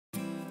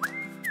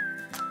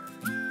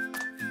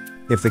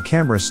If the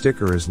camera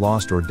sticker is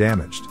lost or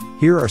damaged,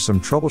 here are some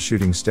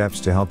troubleshooting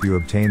steps to help you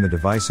obtain the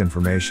device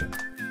information.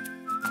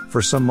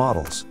 For some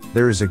models,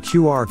 there is a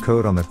QR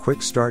code on the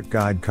Quick Start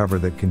Guide cover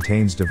that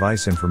contains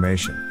device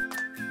information.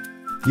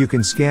 You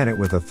can scan it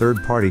with a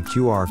third-party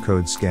QR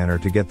code scanner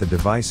to get the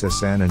device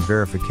SN and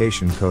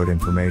verification code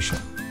information.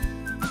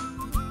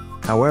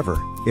 However,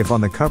 if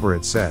on the cover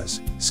it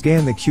says,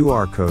 "Scan the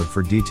QR code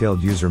for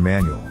detailed user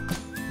manual,"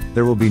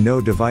 there will be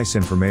no device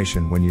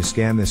information when you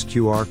scan this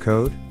QR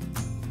code.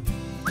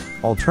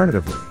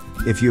 Alternatively,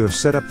 if you have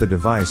set up the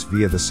device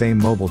via the same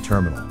mobile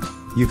terminal,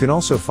 you can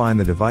also find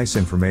the device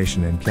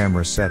information in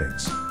camera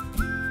settings.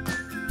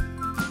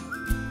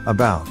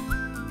 About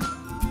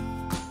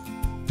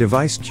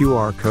Device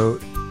QR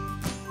code,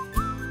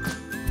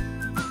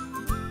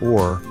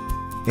 or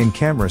in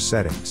camera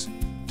settings,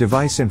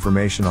 device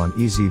information on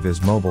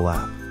Ezviz mobile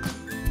app.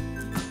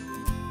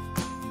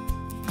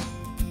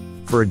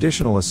 For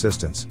additional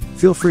assistance,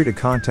 feel free to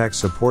contact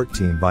support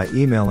team by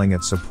emailing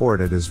at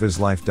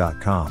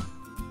support@ezvizlife.com.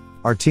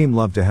 Our team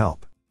love to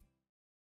help.